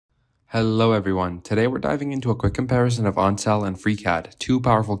Hello everyone, today we're diving into a quick comparison of Ondsel and Freecad, two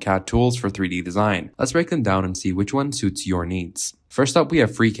powerful CAD tools for 3D design. Let's break them down and see which one suits your needs. First up, we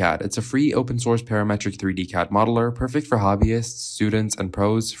have Freecad. It's a free open-source parametric 3D CAD modeler, perfect for hobbyists, students, and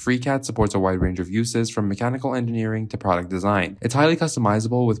pros. Freecad supports a wide range of uses from mechanical engineering to product design. It's highly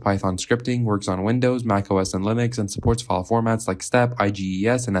customizable with Python scripting, works on Windows, macOS, and Linux, and supports file formats like STEP,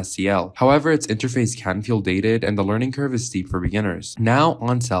 IGES, and SCL. However, its interface can feel dated, and the learning curve is steep for beginners. Now,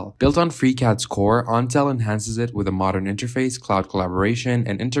 Ondsel. Built on Freecad's core, Ondsel enhances it with a modern interface, cloud collaboration,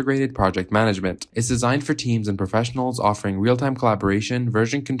 and integrated project management. It's designed for teams and professionals, offering real-time collaboration,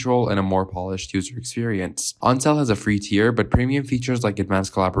 version control, and a more polished user experience. Ondsel has a free tier, but premium features like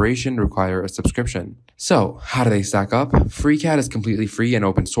advanced collaboration require a subscription. So, how do they stack up? Freecad is completely free and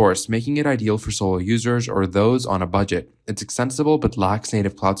open source, making it ideal for solo users or those on a budget. It's extensible but lacks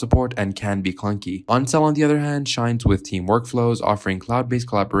native cloud support and can be clunky. Ondsel, on the other hand, shines with team workflows, offering cloud-based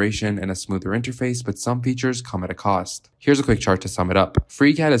collaboration and a smoother interface, but some features come at a cost. Here's a quick chart to sum it up.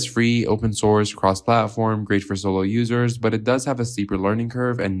 Freecad is free, open source, cross-platform, great for solo users, but it does have a steeper learning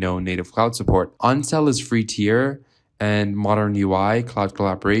curve and no native cloud support. Ondsel is free tier and modern UI, cloud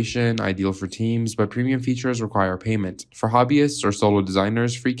collaboration, ideal for teams, but premium features require payment. For hobbyists or solo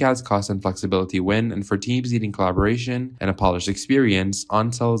designers, Freecad's cost and flexibility win, and for teams needing collaboration and a polished experience,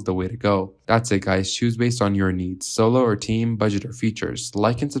 Ondsel is the way to go. That's it guys, choose based on your needs, solo or team, budget or features.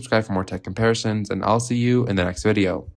 Like and subscribe for more tech comparisons, and I'll see you in the next video.